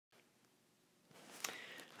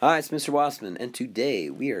Hi, it's Mr. Wasemann, and today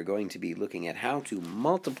we are going to be looking at how to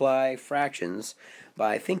multiply fractions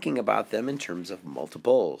by thinking about them in terms of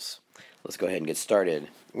multiples. Let's go ahead and get started.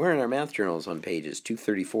 We're in our math journals on pages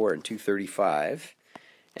 234 and 235,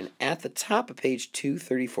 and at the top of page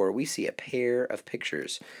 234 we see a pair of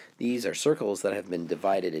pictures. These are circles that have been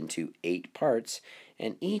divided into 8 parts,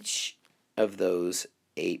 and each of those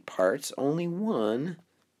 8 parts, only one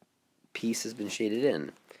piece has been shaded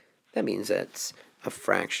in. That means that's a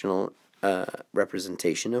fractional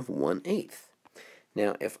representation of 1/8.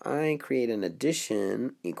 Now, if I create an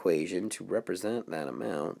addition equation to represent that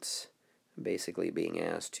amount, I'm basically being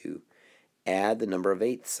asked to add the number of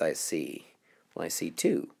eighths I see. Well, I see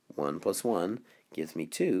 2. 1 plus 1 gives me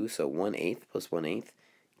 2, so 1/8 plus 1/8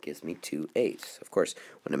 gives me 2/8. Of course,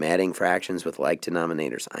 when I'm adding fractions with like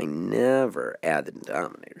denominators, I never add the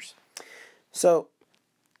denominators. So,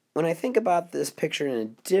 when I think about this picture in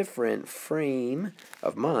a different frame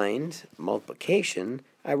of mind, multiplication,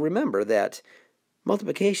 I remember that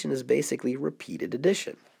multiplication is basically repeated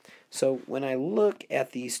addition. So when I look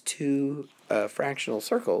at these two fractional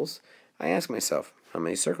circles, I ask myself, how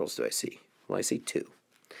many circles do I see? Well, I see 2.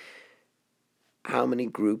 How many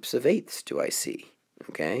groups of eighths do I see?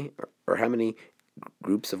 Okay, or how many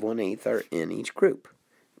groups of 1/8 are in each group?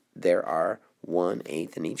 There are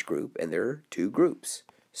 1/8 in each group, and there are 2 groups.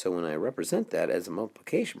 So when I represent that as a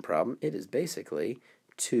multiplication problem, it is basically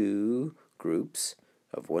 2 groups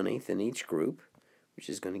of 1/8 in each group, which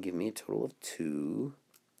is going to give me a total of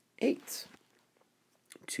 2/8.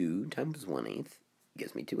 2 times 1/8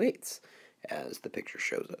 gives me 2/8, as the picture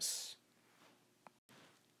shows us.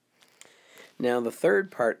 Now, the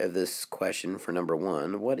third part of this question for number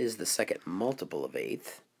 1, what is the second multiple of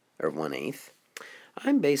 1/8?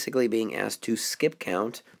 I'm basically being asked to skip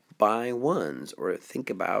count by ones, or think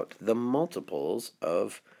about the multiples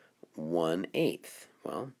of 1/8.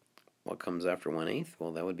 Well, what comes after 1/8?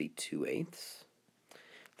 Well, that would be 2/8,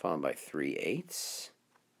 followed by 3/8,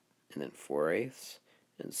 and then 4/8,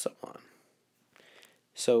 and so on.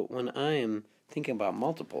 So when I am thinking about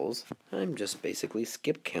multiples, I'm just basically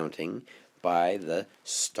skip counting by the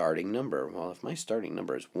starting number. Well, if my starting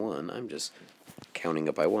number is 1, I'm just counting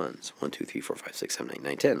up by ones. 1, 2, 3, 4, 5, 6, 7, 8,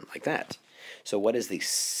 9, 10, like that. So what is the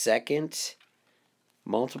second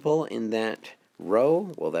multiple in that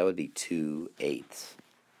row? Well, that would be 2/8.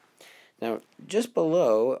 Now, just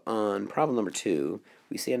below on problem number 2,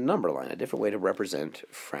 we see a number line, a different way to represent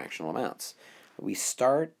fractional amounts. We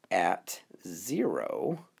start at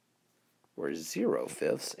 0, or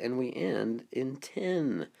 0/5, and we end in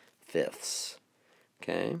 10/5.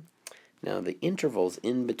 Okay? Now, the intervals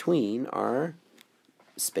in between are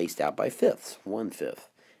spaced out by fifths, 1/5.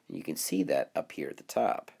 And you can see that up here at the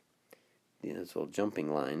top. These little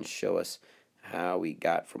jumping lines show us how we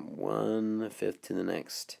got from 1/5 to the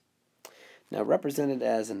next. Now, represented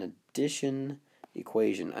as an addition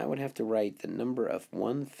equation, I would have to write the number of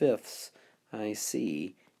 1/5 I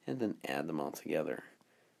see and then add them all together.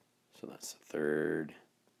 So that's the third,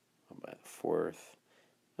 by the fourth.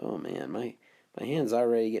 Oh man, my hand's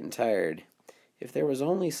already getting tired. If there was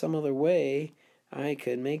only some other way I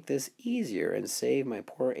could make this easier and save my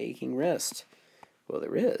poor aching wrist. Well,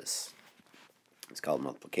 there is. It's called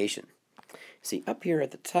multiplication. See, up here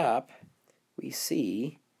at the top, we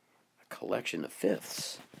see a collection of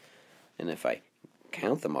fifths. And if I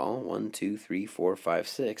count them all, 1, 2, 3, 4, 5,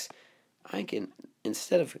 6, I can,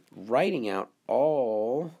 instead of writing out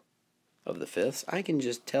all of the fifths, I can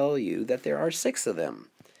just tell you that there are 6 of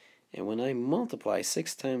them. And when I multiply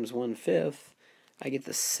 6 times 1/5, I get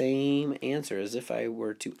the same answer as if I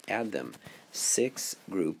were to add them. 6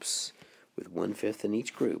 groups with 1/5 in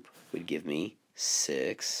each group would give me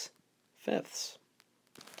 6/5.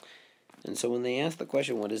 And so when they ask the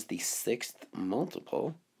question, what is the 6th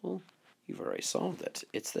multiple? Well, you've already solved it.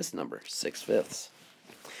 It's this number, 6/5.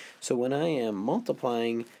 So when I am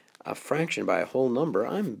multiplying a fraction by a whole number,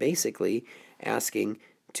 I'm basically asking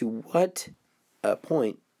to what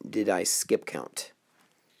point did I skip count?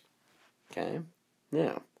 Okay?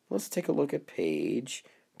 Now, let's take a look at page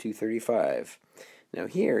 235. Now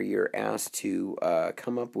here you're asked to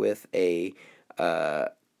come up with a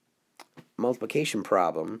multiplication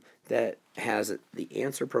problem that has the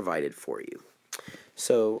answer provided for you.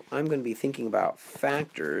 So I'm going to be thinking about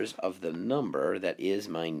factors of the number that is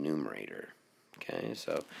my numerator. Okay,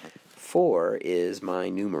 so 4 is my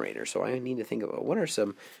numerator. So I need to think about what are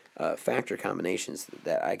some factor combinations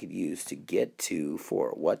that I could use to get to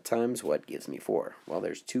 4. What times what gives me 4? Well,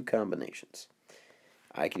 there's 2 combinations.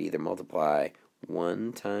 I could either multiply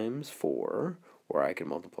 1 times 4, or I could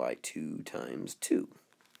multiply 2 times 2.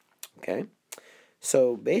 Okay?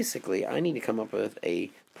 So basically, I need to come up with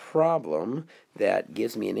a problem that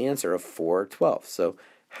gives me an answer of 4/12. So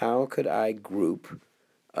how could I group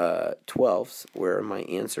 12ths where my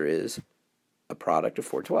answer is a product of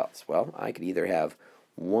 4/12? Well, I could either have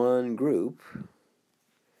one group,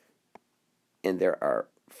 and there are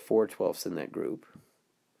 4/12ths in that group,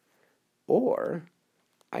 or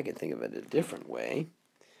I can think of it a different way,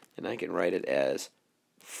 and I can write it as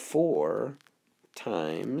 4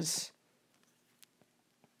 times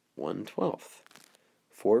 1/12.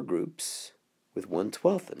 4 groups with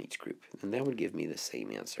 1/12 in each group, and that would give me the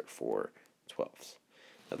same answer, 4/12.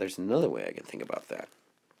 Now there's another way I can think about that,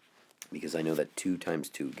 because I know that 2 times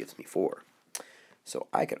 2 gives me 4. So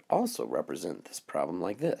I could also represent this problem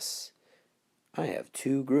like this. I have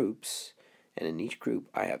 2 groups, and in each group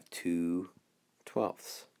I have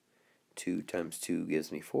 2/12. 2 times 2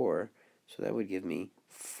 gives me 4, so that would give me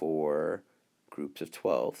 4 groups of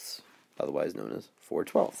 12ths, otherwise known as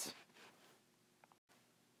 4/12.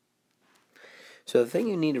 So the thing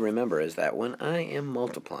you need to remember is that when I am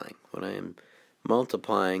multiplying,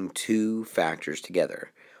 two factors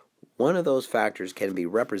together, one of those factors can be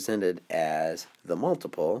represented as the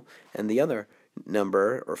multiple, and the other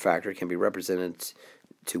number or factor can be represented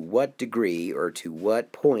to what degree or to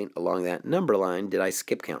what point along that number line did I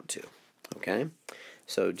skip count to. Okay?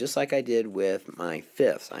 So just like I did with my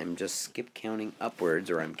fifths, I'm just skip counting upwards,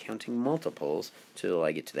 or I'm counting multiples till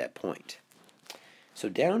I get to that point. So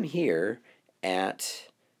down here at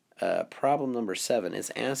problem number 7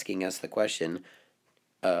 is asking us the question,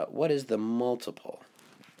 what is the multiple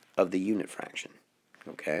of the unit fraction?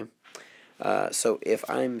 Okay? So if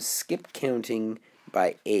I'm skip counting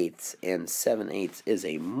by eighths and 7/8 is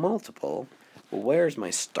a multiple, well, where's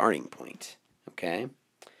my starting point? Okay?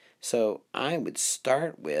 So I would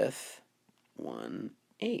start with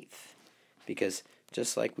 1/8, because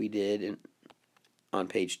just like we did on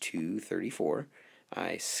page 234,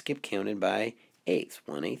 I skip counted by eighths,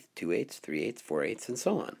 1/8, 2/8, 3/8, 4/8, and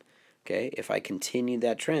so on. Okay, if I continued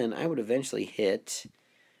that trend, I would eventually hit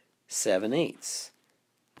 7/8.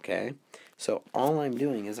 Okay, so all I'm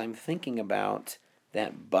doing is I'm thinking about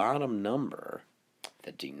that bottom number,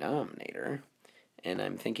 the denominator, and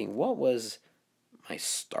I'm thinking, what was my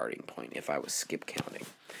starting point if I was skip counting?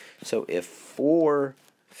 So if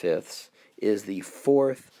 4/5 is the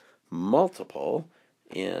 4th multiple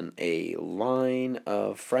in a line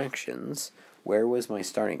of fractions, where was my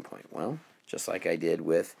starting point? Well, just like I did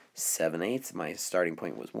with 7/8, my starting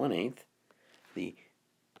point was 1/8. The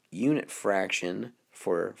unit fraction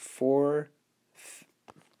for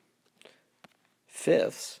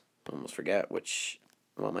 4/5, I almost forgot what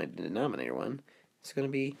my denominator one, is going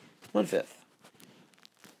to be 1/5.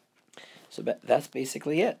 So that's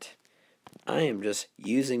basically it. I am just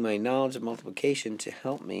using my knowledge of multiplication to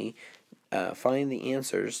help me find the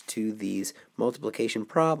answers to these multiplication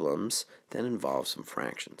problems that involve some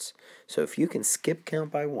fractions. So if you can skip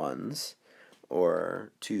count by ones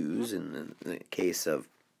or twos in the case of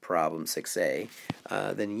problem 6a,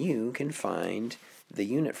 then you can find the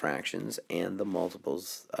unit fractions and the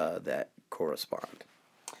multiples that correspond.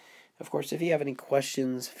 Of course, if you have any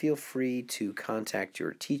questions, feel free to contact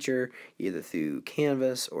your teacher either through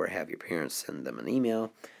Canvas or have your parents send them an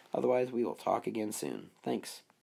email. Otherwise, we will talk again soon. Thanks.